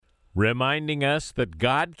reminding us that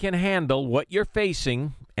God can handle what you're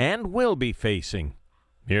facing and will be facing.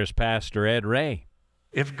 Here's Pastor Ed Ray.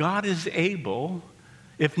 If God is able,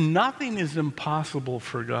 if nothing is impossible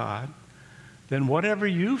for God, then whatever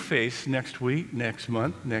you face next week, next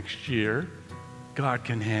month, next year, God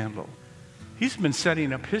can handle. He's been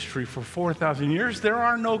setting up history for 4,000 years. There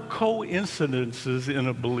are no coincidences in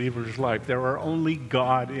a believer's life. There are only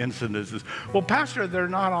God incidences. Well, Pastor, they're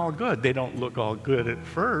not all good. They don't look all good at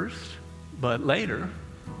first, but later,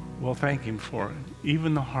 we'll thank Him for it.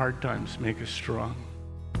 Even the hard times make us strong.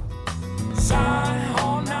 Zion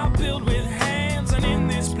hall now built with hands, and in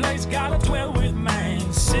this place gotta dwell with man.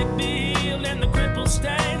 Sick be healed and the crippled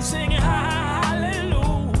stand, singing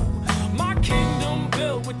hallelujah. My kingdom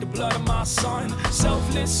built with the blood of my son,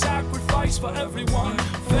 selfless sacrifice for everyone.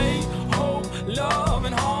 Faith, hope, love,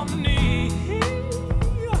 and harmony.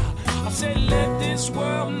 I said, let this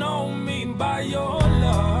world know me by your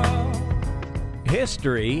love.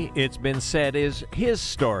 History, it's been said, is His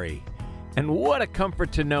story. And what a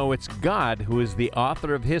comfort to know it's God who is the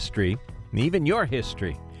author of history, and even your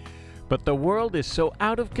history. But the world is so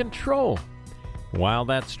out of control. While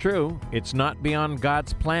that's true, it's not beyond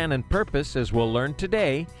God's plan and purpose, as we'll learn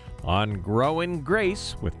today on Grow in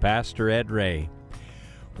Grace with Pastor Ed Ray.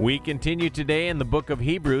 We continue today in the book of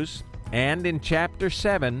Hebrews, and in chapter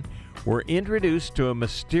 7, we're introduced to a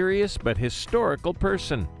mysterious but historical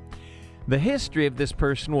person. The history of this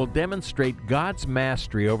person will demonstrate God's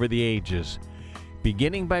mastery over the ages.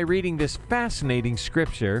 Beginning by reading this fascinating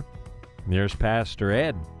scripture, here's Pastor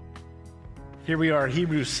Ed. Here we are,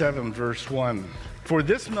 Hebrews 7, verse 1. For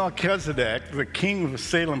this Melchizedek, the king of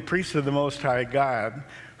Salem, priest of the Most High God,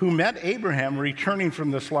 who met Abraham returning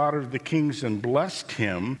from the slaughter of the kings and blessed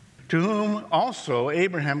him, to whom also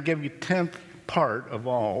Abraham gave a tenth part of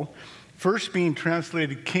all, first being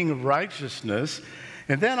translated king of righteousness,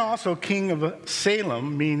 and then also king of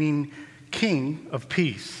Salem, meaning king of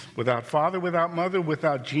peace, without father, without mother,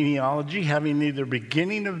 without genealogy, having neither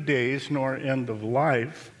beginning of days nor end of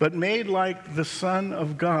life, but made like the Son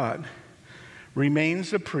of God,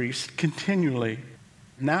 remains a priest continually.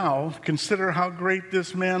 Now consider how great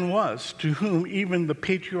this man was, to whom even the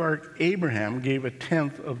patriarch Abraham gave a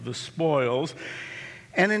tenth of the spoils.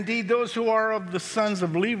 And indeed, those who are of the sons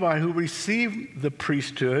of Levi who receive the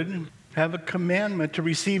priesthood have a commandment to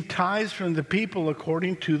receive tithes from the people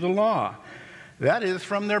according to the law. That is,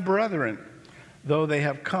 from their brethren, though they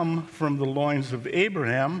have come from the loins of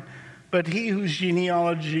Abraham. But he whose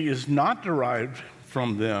genealogy is not derived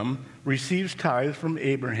from them receives tithes from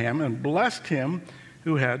Abraham, and blessed him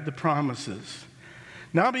who had the promises.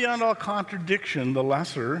 Now beyond all contradiction, the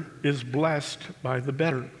lesser is blessed by the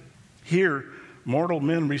better. Here, mortal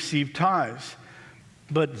men receive tithes,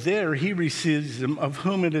 but there he receives them of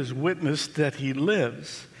whom it is witnessed that he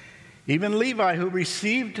lives. Even Levi, who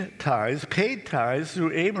received tithes, paid tithes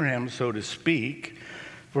through Abraham, so to speak,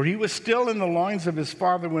 for he was still in the loins of his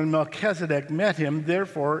father when Melchizedek met him.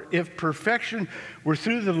 Therefore, if perfection were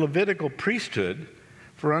through the Levitical priesthood,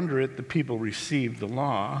 for under it the people received the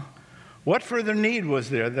law, what further need was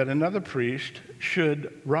there that another priest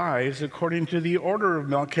should rise according to the order of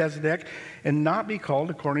Melchizedek and not be called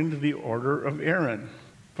according to the order of Aaron?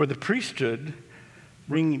 For the priesthood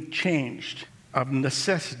being changed of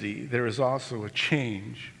necessity, there is also a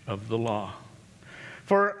change of the law.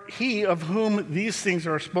 For he of whom these things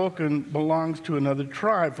are spoken belongs to another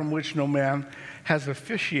tribe from which no man has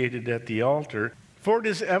officiated at the altar. For it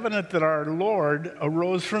is evident that our Lord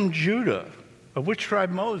arose from Judah, of which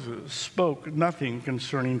tribe Moses spoke nothing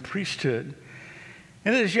concerning priesthood.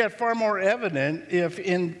 And it is yet far more evident if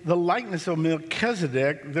in the likeness of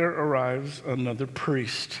Melchizedek there arrives another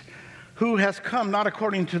priest, who has come not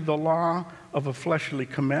according to the law of a fleshly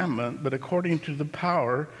commandment, but according to the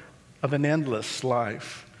power of an endless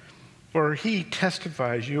life. For he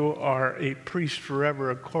testifies, you are a priest forever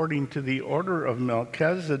according to the order of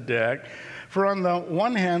Melchizedek. For on the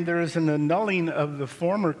one hand, there is an annulling of the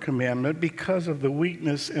former commandment because of the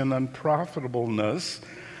weakness and unprofitableness.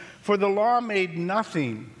 For the law made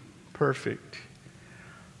nothing perfect.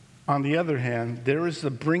 On the other hand, there is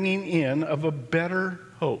the bringing in of a better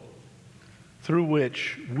hope, through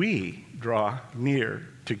which we draw near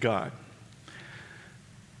to God.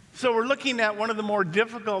 So we're looking at one of the more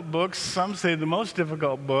difficult books, some say the most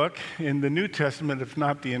difficult book in the New Testament, if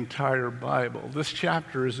not the entire Bible. This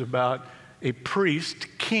chapter is about a priest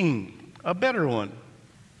king, a better one.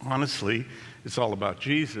 Honestly, it's all about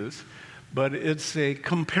Jesus, but it's a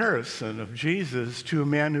comparison of Jesus to a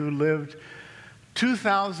man who lived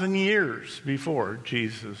 2,000 years before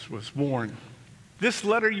Jesus was born. This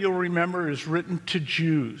letter, you'll remember, is written to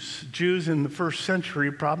Jews. Jews in the first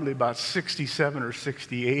century, probably about 67 or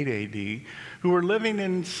 68 AD, who were living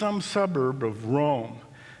in some suburb of Rome.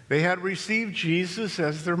 They had received Jesus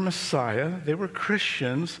as their Messiah. They were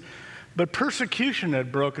Christians, but persecution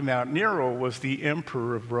had broken out. Nero was the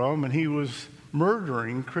emperor of Rome, and he was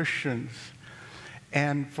murdering Christians.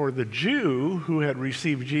 And for the Jew who had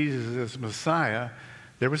received Jesus as Messiah,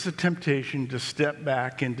 there was a temptation to step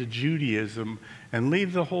back into Judaism and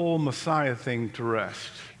leave the whole Messiah thing to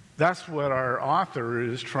rest. That's what our author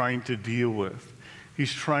is trying to deal with.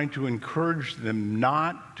 He's trying to encourage them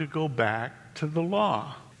not to go back to the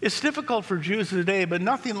law. It's difficult for Jews today, but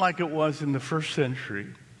nothing like it was in the first century,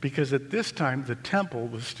 because at this time the temple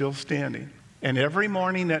was still standing. And every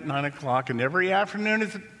morning at 9 o'clock and every afternoon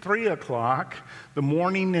at 3 o'clock, the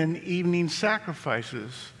morning and evening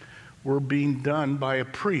sacrifices were being done by a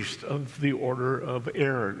priest of the order of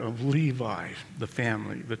Aaron, of Levi, the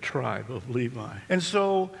family, the tribe of Levi. And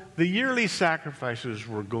so the yearly sacrifices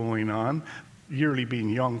were going on, yearly being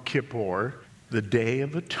Yom Kippur, the Day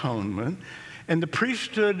of Atonement, and the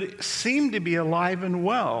priesthood seemed to be alive and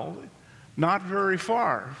well, not very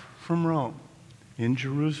far from Rome, in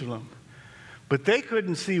Jerusalem. But they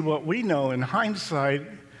couldn't see what we know in hindsight,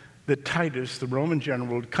 that Titus, the Roman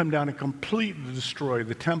general, would come down and completely destroy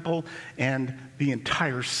the temple and the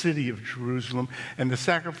entire city of Jerusalem, and the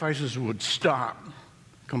sacrifices would stop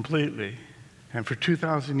completely. And for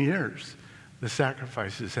 2,000 years, the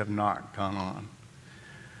sacrifices have not gone on.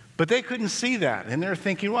 But they couldn't see that, and they're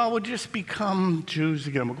thinking, well, we'll just become Jews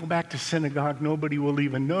again. We'll go back to synagogue, nobody will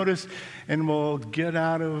even notice, and we'll get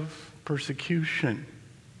out of persecution.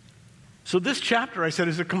 So this chapter, I said,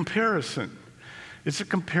 is a comparison. It's a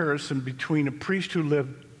comparison between a priest who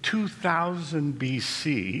lived 2000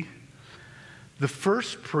 BC, the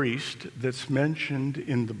first priest that's mentioned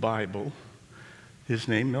in the Bible, his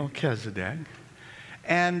name Melchizedek,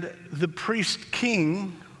 and the priest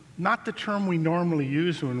king, not the term we normally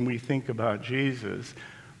use when we think about Jesus,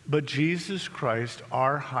 but Jesus Christ,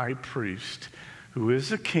 our high priest, who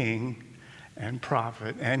is a king and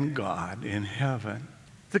prophet and God in heaven.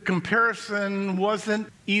 The comparison wasn't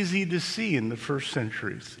easy to see in the first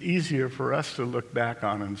century. It's easier for us to look back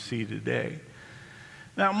on and see today.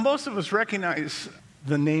 Now, most of us recognize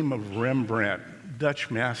the name of Rembrandt, Dutch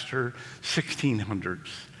master, 1600s.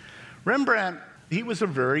 Rembrandt, he was a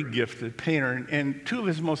very gifted painter, and two of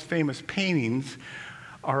his most famous paintings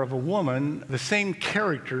are of a woman, the same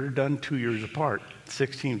character done 2 years apart,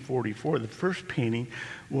 1644. The first painting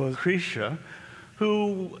was Lucretia,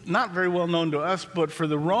 who, not very well known to us, but for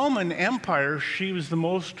the Roman Empire, she was the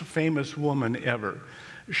most famous woman ever.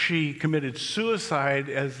 She committed suicide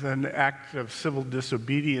as an act of civil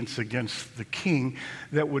disobedience against the king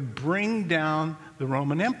that would bring down the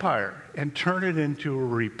Roman Empire and turn it into a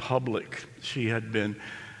republic. She had been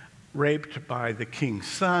raped by the king's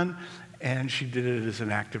son, and she did it as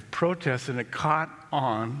an act of protest, and it caught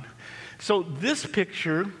on. So this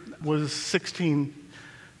picture was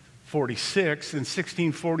 1646, and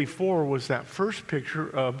 1644 was that first picture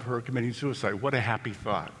of her committing suicide. What a happy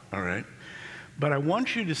thought, all right? But I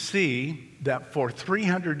want you to see that for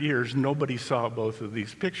 300 years, nobody saw both of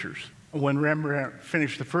these pictures. When Rembrandt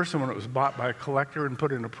finished the first one, it was bought by a collector and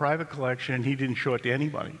put in a private collection, and he didn't show it to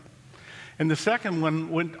anybody. And the second one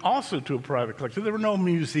went also to a private collector. There were no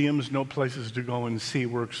museums, no places to go and see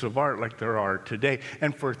works of art like there are today.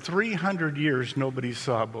 And for 300 years, nobody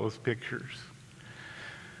saw both pictures.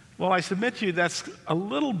 Well, I submit to you that's a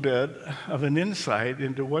little bit of an insight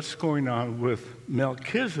into what's going on with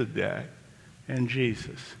Melchizedek and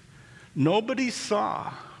Jesus. Nobody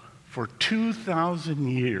saw for 2,000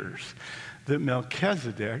 years that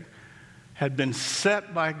Melchizedek had been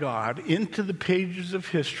set by God into the pages of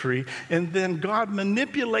history, and then God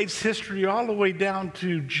manipulates history all the way down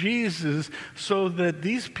to Jesus so that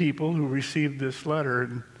these people who received this letter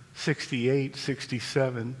in 68,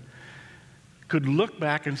 67 could look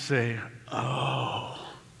back and say, oh,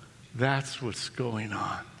 that's what's going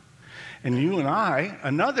on. And you and I,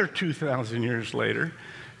 another 2,000 years later,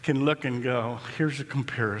 can look and go, here's a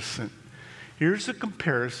comparison. Here's a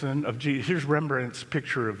comparison of Jesus. Here's Rembrandt's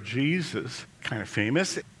picture of Jesus, kind of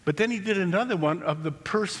famous. But then he did another one of the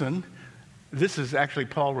person. This is actually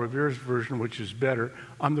Paul Revere's version, which is better.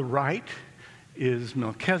 On the right is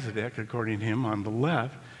Melchizedek, according to him. On the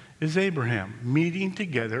left is Abraham, meeting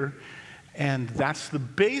together. And that's the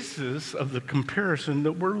basis of the comparison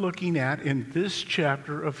that we're looking at in this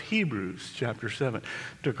chapter of Hebrews, chapter 7.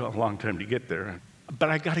 Took a long time to get there. But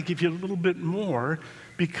I got to give you a little bit more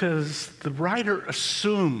because the writer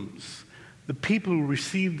assumes the people who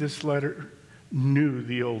received this letter knew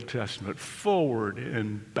the Old Testament forward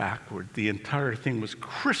and backward. The entire thing was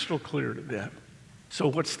crystal clear to them. So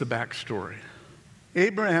what's the backstory?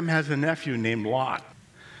 Abraham has a nephew named Lot,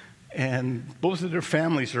 and both of their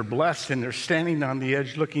families are blessed, and they're standing on the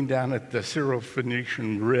edge looking down at the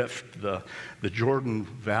Syro-Phoenician rift, the Jordan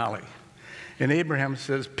Valley. And Abraham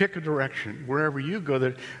says, pick a direction. Wherever you go,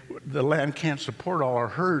 the land can't support all our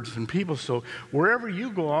herds and people, so wherever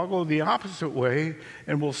you go, I'll go the opposite way,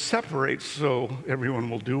 and we'll separate so everyone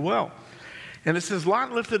will do well. And it says,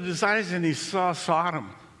 Lot lifted his eyes, and he saw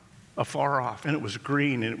Sodom afar off, and it was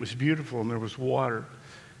green, and it was beautiful, and there was water.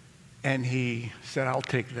 And he said, I'll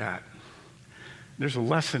take that. There's a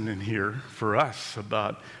lesson in here for us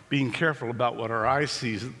about being careful about what our eyes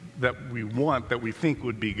see that we want, that we think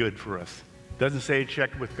would be good for us. Doesn't say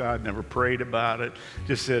checked with God, never prayed about it,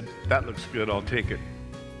 just said, that looks good, I'll take it.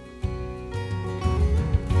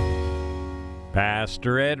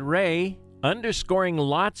 Pastor Ed Ray underscoring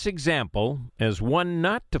Lot's example as one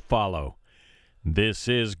not to follow. This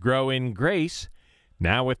is Grow in Grace,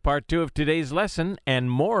 now with part 2 of today's lesson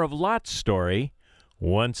and more of Lot's story.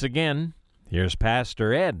 Once again, here's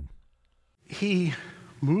Pastor Ed. He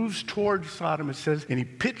moves towards Sodom, it says, and he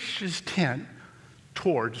pitched his tent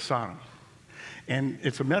towards Sodom. And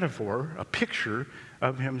it's a metaphor, a picture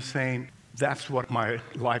of him saying, that's what my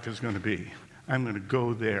life is going to be. I'm going to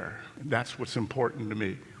go there. That's what's important to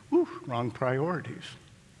me. Whew, wrong priorities.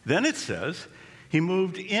 Then it says he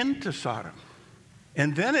moved into Sodom.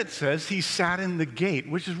 And then it says he sat in the gate,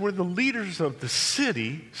 which is where the leaders of the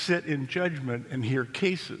city sit in judgment and hear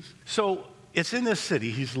cases. So it's in this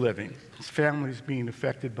city he's living. His family's being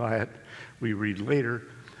affected by it. We read later.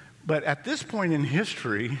 But at this point in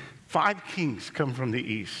history, 5 kings come from the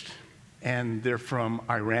east, and they're from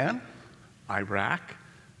Iran, Iraq,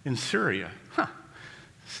 and Syria.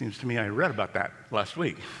 Seems to me I read about that last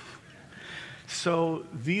week. So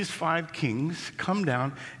these 5 kings come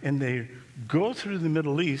down, and they go through the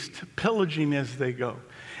Middle East, pillaging as they go.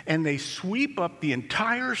 And they sweep up the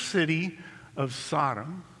entire city of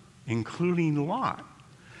Sodom, including Lot,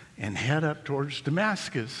 and head up towards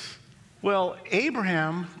Damascus. Well,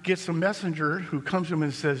 Abraham gets a messenger who comes to him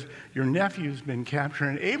and says, your nephew's been captured.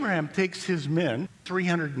 And Abraham takes his men,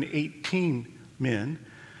 318 men,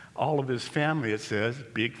 all of his family, it says,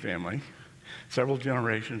 big family, several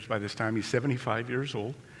generations by this time. He's 75 years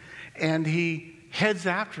old. And he heads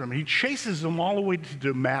after him. He chases them all the way to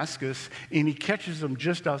Damascus, and he catches them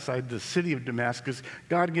just outside the city of Damascus.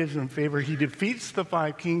 God gives him favor. He defeats the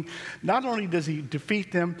 5 kings. Not only does he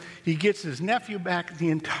defeat them, he gets his nephew back, the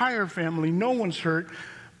entire family. No one's hurt,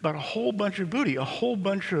 but a whole bunch of booty, a whole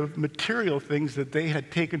bunch of material things that they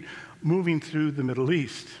had taken moving through the Middle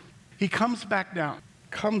East. He comes back down,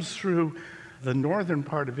 comes through the northern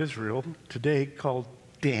part of Israel, today called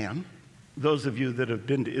Dan. Those of you that have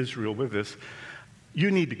been to Israel with us, you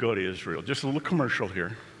need to go to Israel. Just a little commercial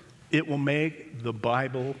here. It will make the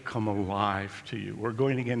Bible come alive to you. We're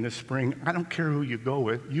going again this spring. I don't care who you go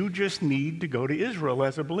with. You just need to go to Israel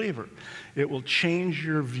as a believer. It will change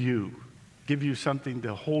your view, give you something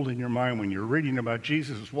to hold in your mind when you're reading about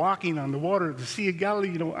Jesus walking on the water of the Sea of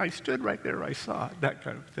Galilee. You know, I stood right there. I saw it, that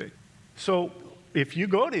kind of thing. So if you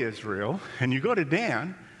go to Israel and you go to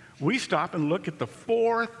Dan, we stop and look at the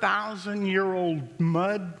 4,000-year-old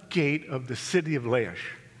mud gate of the city of Laish,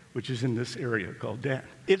 which is in this area called Dan.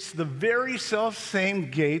 It's the very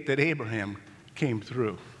self-same gate that Abraham came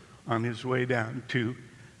through on his way down to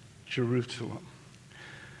Jerusalem.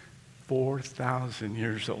 4,000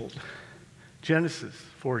 years old. Genesis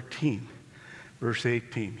 14, verse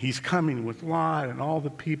 18. He's coming with Lot and all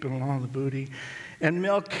the people and all the booty. And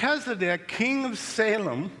Melchizedek, king of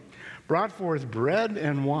Salem, brought forth bread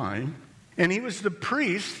and wine, and he was the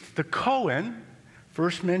priest, the Cohen,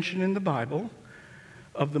 first mentioned in the Bible,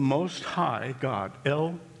 of the Most High God,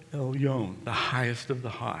 El Elyon, the highest of the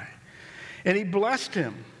high. And he blessed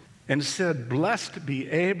him and said, blessed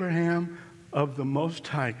be Abraham of the Most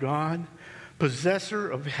High God, possessor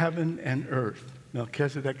of heaven and earth.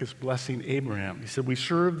 Melchizedek is blessing Abraham. He said, we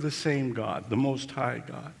serve the same God, the Most High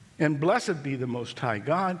God. And blessed be the Most High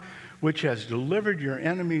God, which has delivered your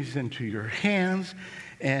enemies into your hands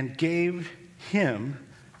and gave him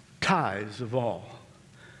tithes of all.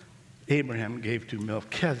 Abraham gave to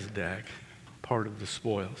Melchizedek part of the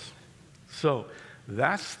spoils. So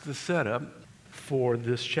that's the setup for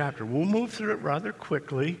this chapter. We'll move through it rather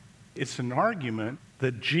quickly. It's an argument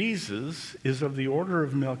that Jesus is of the order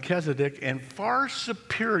of Melchizedek and far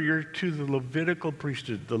superior to the Levitical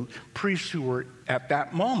priesthood, the priests who were at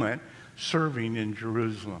that moment serving in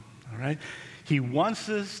Jerusalem. All right? He wants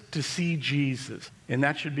us to see Jesus, and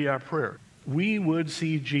that should be our prayer. we would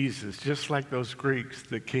see Jesus, just like those Greeks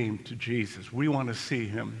that came to Jesus. We want to see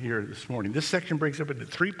him here this morning. This section breaks up into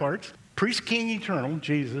 3 parts. Priest, King, Eternal,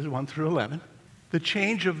 Jesus, 1 through 11. The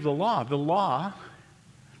change of the law,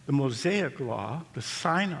 the Mosaic law, the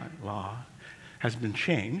Sinai law, has been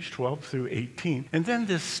changed, 12 through 18. And then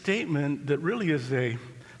this statement that really is a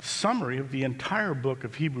summary of the entire book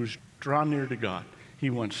of Hebrews, draw near to God. He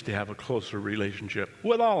wants to have a closer relationship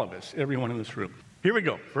with all of us, everyone in this room. Here we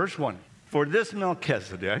go, verse 1. For this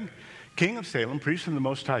Melchizedek, king of Salem, priest of the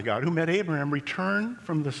Most High God, who met Abraham, returned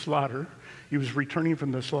from the slaughter. He was returning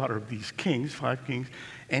from the slaughter of these kings, 5 kings,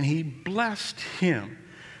 and he blessed him.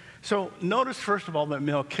 So notice, first of all, that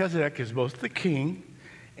Melchizedek is both the king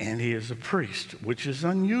and he is a priest, which is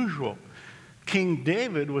unusual. King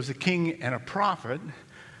David was a king and a prophet,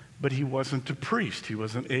 but he wasn't a priest. He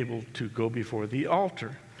wasn't able to go before the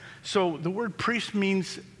altar. So the word priest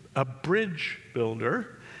means a bridge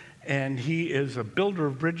builder, and he is a builder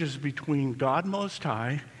of bridges between God Most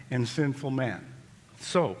High and sinful man.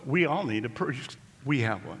 So we all need a priest. We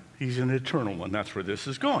have one. He's an eternal one. That's where this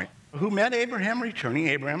is going. Who met Abraham returning.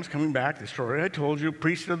 Abraham's coming back. The story I told you,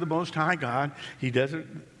 priest of the Most High God. He does it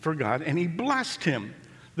for God, and he blessed him.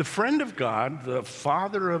 The friend of God, the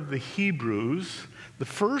father of the Hebrews, the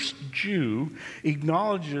first Jew,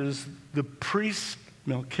 acknowledges the priest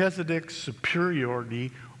Melchizedek's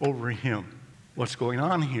superiority over him. What's going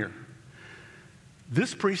on here?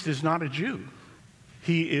 This priest is not a Jew.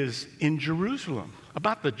 He is in Jerusalem,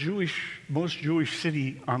 about the most Jewish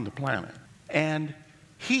city on the planet. And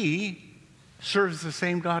he serves the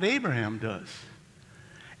same God Abraham does.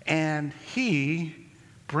 And he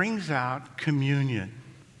brings out communion.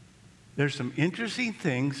 There's some interesting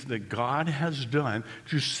things that God has done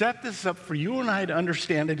to set this up for you and I to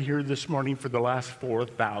understand it here this morning for the last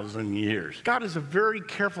 4,000 years. God is a very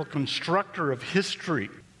careful constructor of history,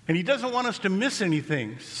 and he doesn't want us to miss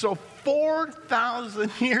anything. So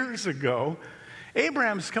 4,000 years ago,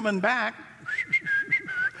 Abraham's coming back,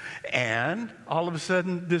 and all of a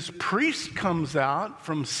sudden this priest comes out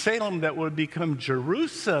from Salem that would become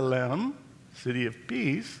Jerusalem, city of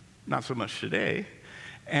peace, not so much today,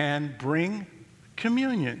 and bring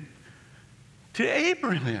communion to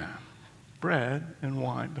Abraham. Bread and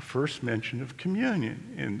wine, the first mention of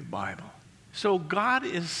communion in the Bible. So God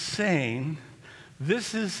is saying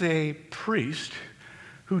this is a priest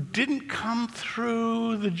who didn't come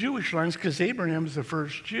through the Jewish lines because Abraham is the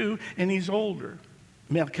first Jew and he's older.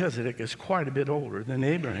 Melchizedek is quite a bit older than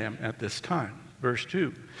Abraham at this time. Verse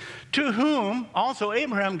 2. To whom also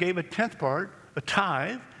Abraham gave a 10th part, a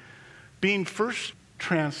tithe, being first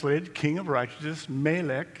translated king of righteousness.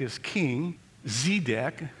 Melech is king.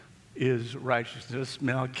 Zedek is righteousness.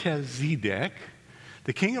 Melchizedek,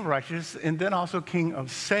 the king of righteousness, and then also king of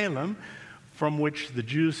Salem, from which the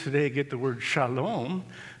Jews today get the word shalom,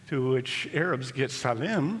 to which Arabs get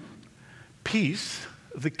salim, peace,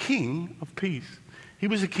 the king of peace. He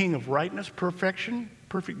was a king of rightness, perfection,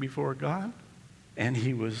 perfect before God, and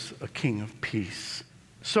he was a king of peace.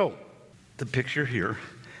 So the picture here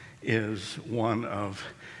is one of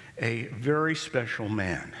a very special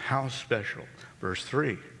man. How special? Verse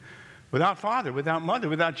 3. Without father, without mother,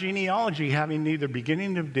 without genealogy, having neither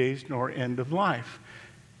beginning of days nor end of life,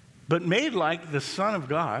 but made like the Son of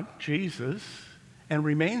God, Jesus, and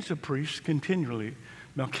remains a priest continually.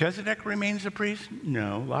 Melchizedek remains a priest?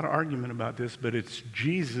 No, a lot of argument about this, but it's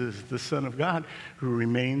Jesus, the Son of God, who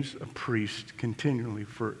remains a priest continually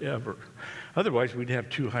forever. Otherwise, we'd have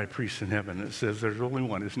 2 high priests in heaven. It says there's only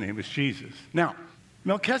one. His name is Jesus. Now,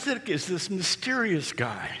 Melchizedek is this mysterious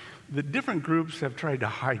guy that different groups have tried to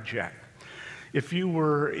hijack. If you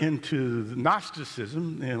were into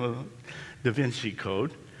Gnosticism, Da Vinci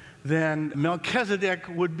Code, then Melchizedek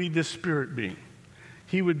would be the spirit being.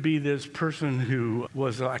 He would be this person who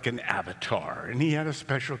was like an avatar, and he had a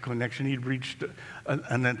special connection. He'd reached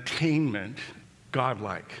an attainment,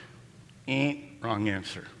 godlike. Wrong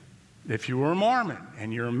answer. If you were a Mormon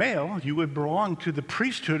and you're a male, you would belong to the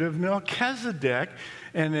priesthood of Melchizedek,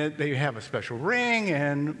 and they have a special ring,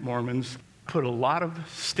 and Mormons put a lot of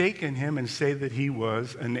stake in him and say that he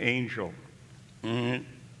was an angel.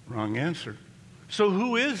 Wrong answer. So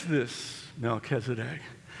who is this Melchizedek?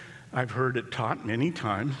 I've heard it taught many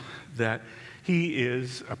times that he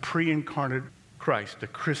is a pre-incarnate Christ, a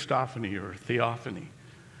Christophany or a theophany.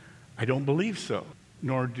 I don't believe so,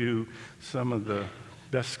 nor do some of the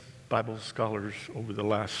best Bible scholars over the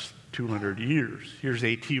last 200 years. Here's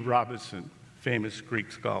A.T. Robinson, famous Greek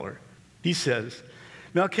scholar. He says,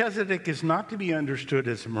 Melchizedek is not to be understood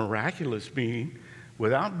as a miraculous being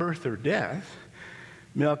without birth or death.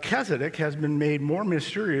 Melchizedek has been made more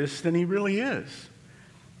mysterious than he really is.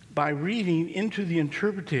 by reading into the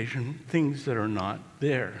interpretation things that are not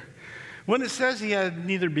there. When it says he had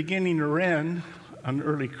neither beginning nor end, an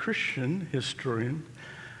early Christian historian,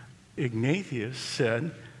 Ignatius,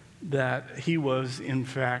 said that he was, in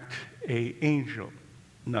fact, an angel,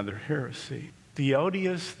 another heresy.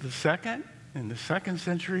 Theodius II, in the 2nd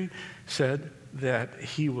century, said that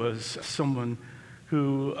he was someone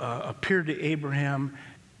who appeared to Abraham,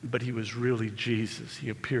 but he was really Jesus. He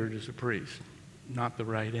appeared as a priest. Not the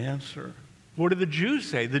right answer. What do the Jews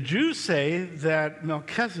say? The Jews say that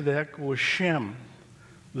Melchizedek was Shem,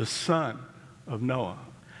 the son of Noah.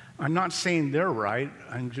 I'm not saying they're right.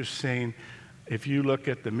 I'm just saying if you look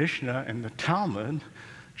at the Mishnah and the Talmud,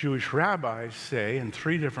 Jewish rabbis say in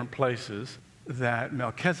 3 different places that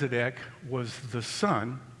Melchizedek was the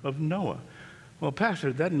son of Noah. Well,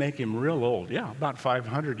 Pastor, that'd make him real old. Yeah, about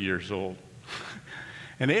 500 years old.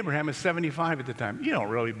 And Abraham is 75 at the time. You don't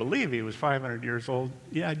really believe he was 500 years old.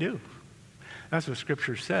 Yeah, I do. That's what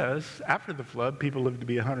Scripture says. After the flood, people lived to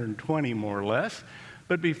be 120 more or less.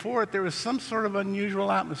 But before it, there was some sort of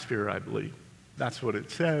unusual atmosphere, I believe. That's what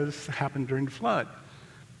it says happened during the flood,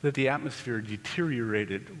 that the atmosphere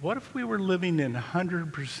deteriorated. What if we were living in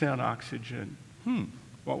 100% oxygen?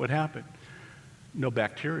 What would happen? No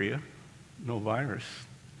bacteria, no virus.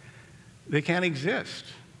 They can't exist.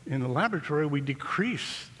 In the laboratory, we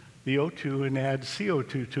decrease the O2 and add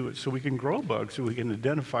CO2 to it so we can grow bugs, so we can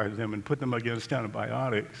identify them and put them against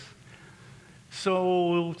antibiotics.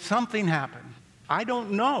 So something happened. I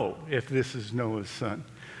don't know if this is Noah's son,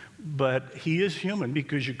 but he is human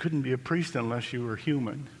because you couldn't be a priest unless you were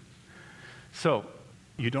human. So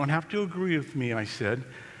you don't have to agree with me, I said,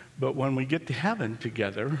 but when we get to heaven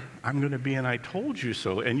together, I'm going to be an I told you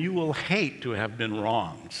so, and you will hate to have been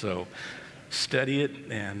wrong. So study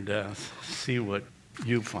it and see what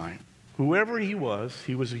you find. Whoever he was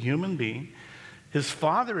a human being. His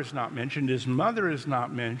father is not mentioned. His mother is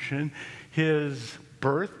not mentioned. His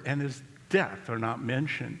birth and his death are not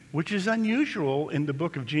mentioned, which is unusual in the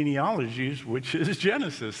book of genealogies, which is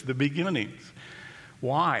Genesis, the beginnings.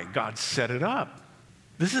 Why? God set it up.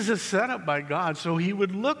 This is a setup by God so he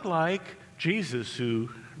would look like Jesus, who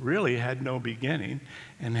really had no beginning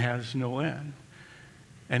and has no end.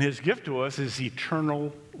 And his gift to us is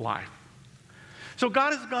eternal life. So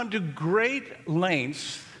God has gone to great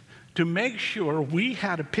lengths to make sure we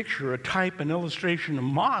had a picture, a type, an illustration, a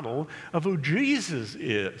model of who Jesus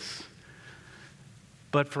is.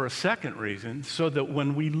 But for a second reason, so that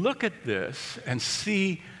when we look at this and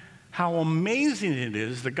see how amazing it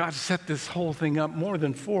is that God set this whole thing up more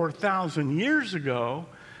than 4,000 years ago,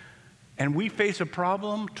 and we face a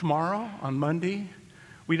problem tomorrow on Monday,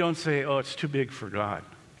 we don't say, oh, it's too big for God.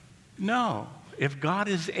 No, if God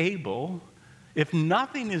is able, if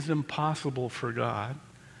nothing is impossible for God,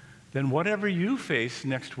 then whatever you face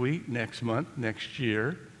next week, next month, next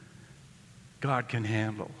year, God can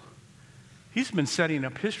handle. He's been setting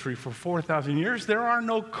up history for 4,000 years. There are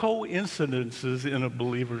no coincidences in a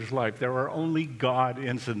believer's life. There are only God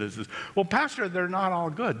incidences. Well, Pastor, they're not all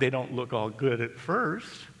good. They don't look all good at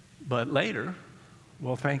first, but later,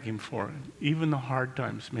 we'll thank him for it. Even the hard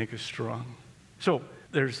times make us strong. So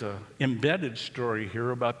there's an embedded story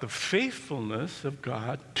here about the faithfulness of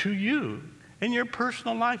God to you in your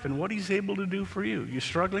personal life and what he's able to do for you. You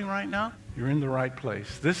struggling right now? You're in the right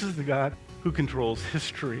place. This is the God who controls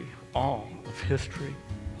history, all of history.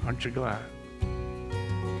 Aren't you glad?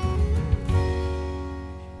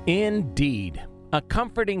 Indeed. A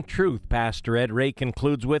comforting truth Pastor Ed Ray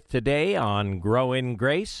concludes with today on Grow in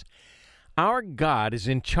Grace. Our God is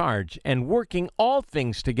in charge and working all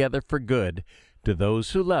things together for good to those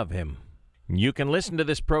who love him. You can listen to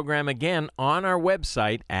this program again on our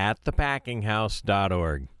website at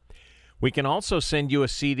thepackinghouse.org. We can also send you a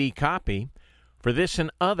CD copy. For this and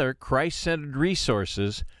other Christ-centered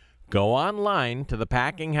resources, go online to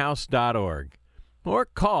thepackinghouse.org or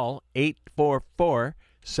call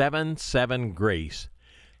 844-77-GRACE.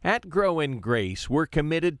 At Grow in Grace, we're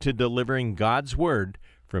committed to delivering God's Word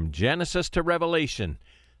from Genesis to Revelation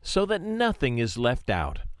so that nothing is left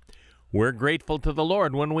out. We're grateful to the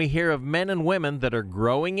Lord when we hear of men and women that are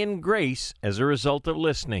growing in grace as a result of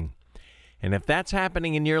listening. And if that's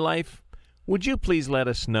happening in your life, would you please let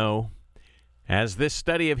us know? As this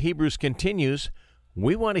study of Hebrews continues,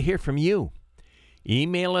 we want to hear from you.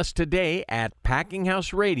 Email us today at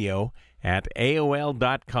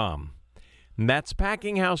packinghouseradio@aol.com. That's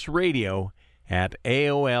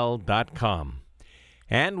packinghouseradio@aol.com.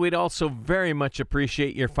 And we'd also very much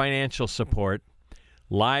appreciate your financial support.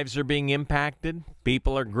 Lives are being impacted,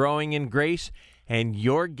 people are growing in grace, and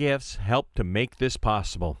your gifts help to make this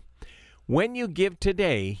possible. When you give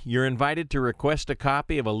today, you're invited to request a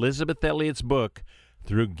copy of Elizabeth Elliot's book,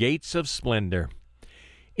 Through Gates of Splendor.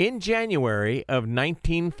 In January of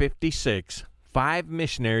 1956, 5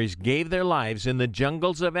 missionaries gave their lives in the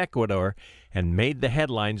jungles of Ecuador and made the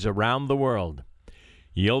headlines around the world.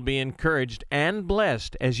 You'll be encouraged and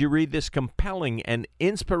blessed as you read this compelling and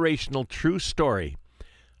inspirational true story.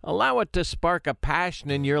 Allow it to spark a passion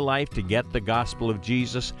in your life to get the gospel of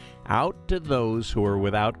Jesus out to those who are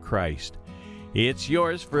without Christ. It's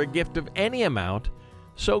yours for a gift of any amount,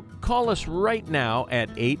 so call us right now at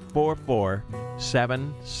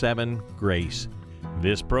 844-77-GRACE.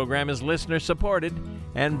 This program is listener-supported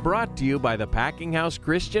and brought to you by the Packing House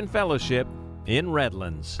Christian Fellowship in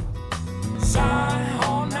Redlands.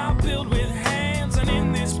 Zion now built with hands, and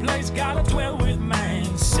in this place gotta dwell with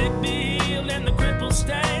man. Sick be healed and the crippled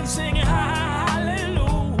stand, singing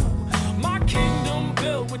hallelujah. My kingdom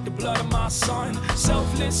built with the blood of my son,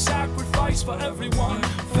 selfless sacrifice for everyone.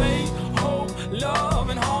 Faith, hope, love,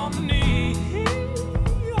 and harmony.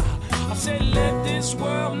 I say let this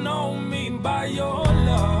world know me by your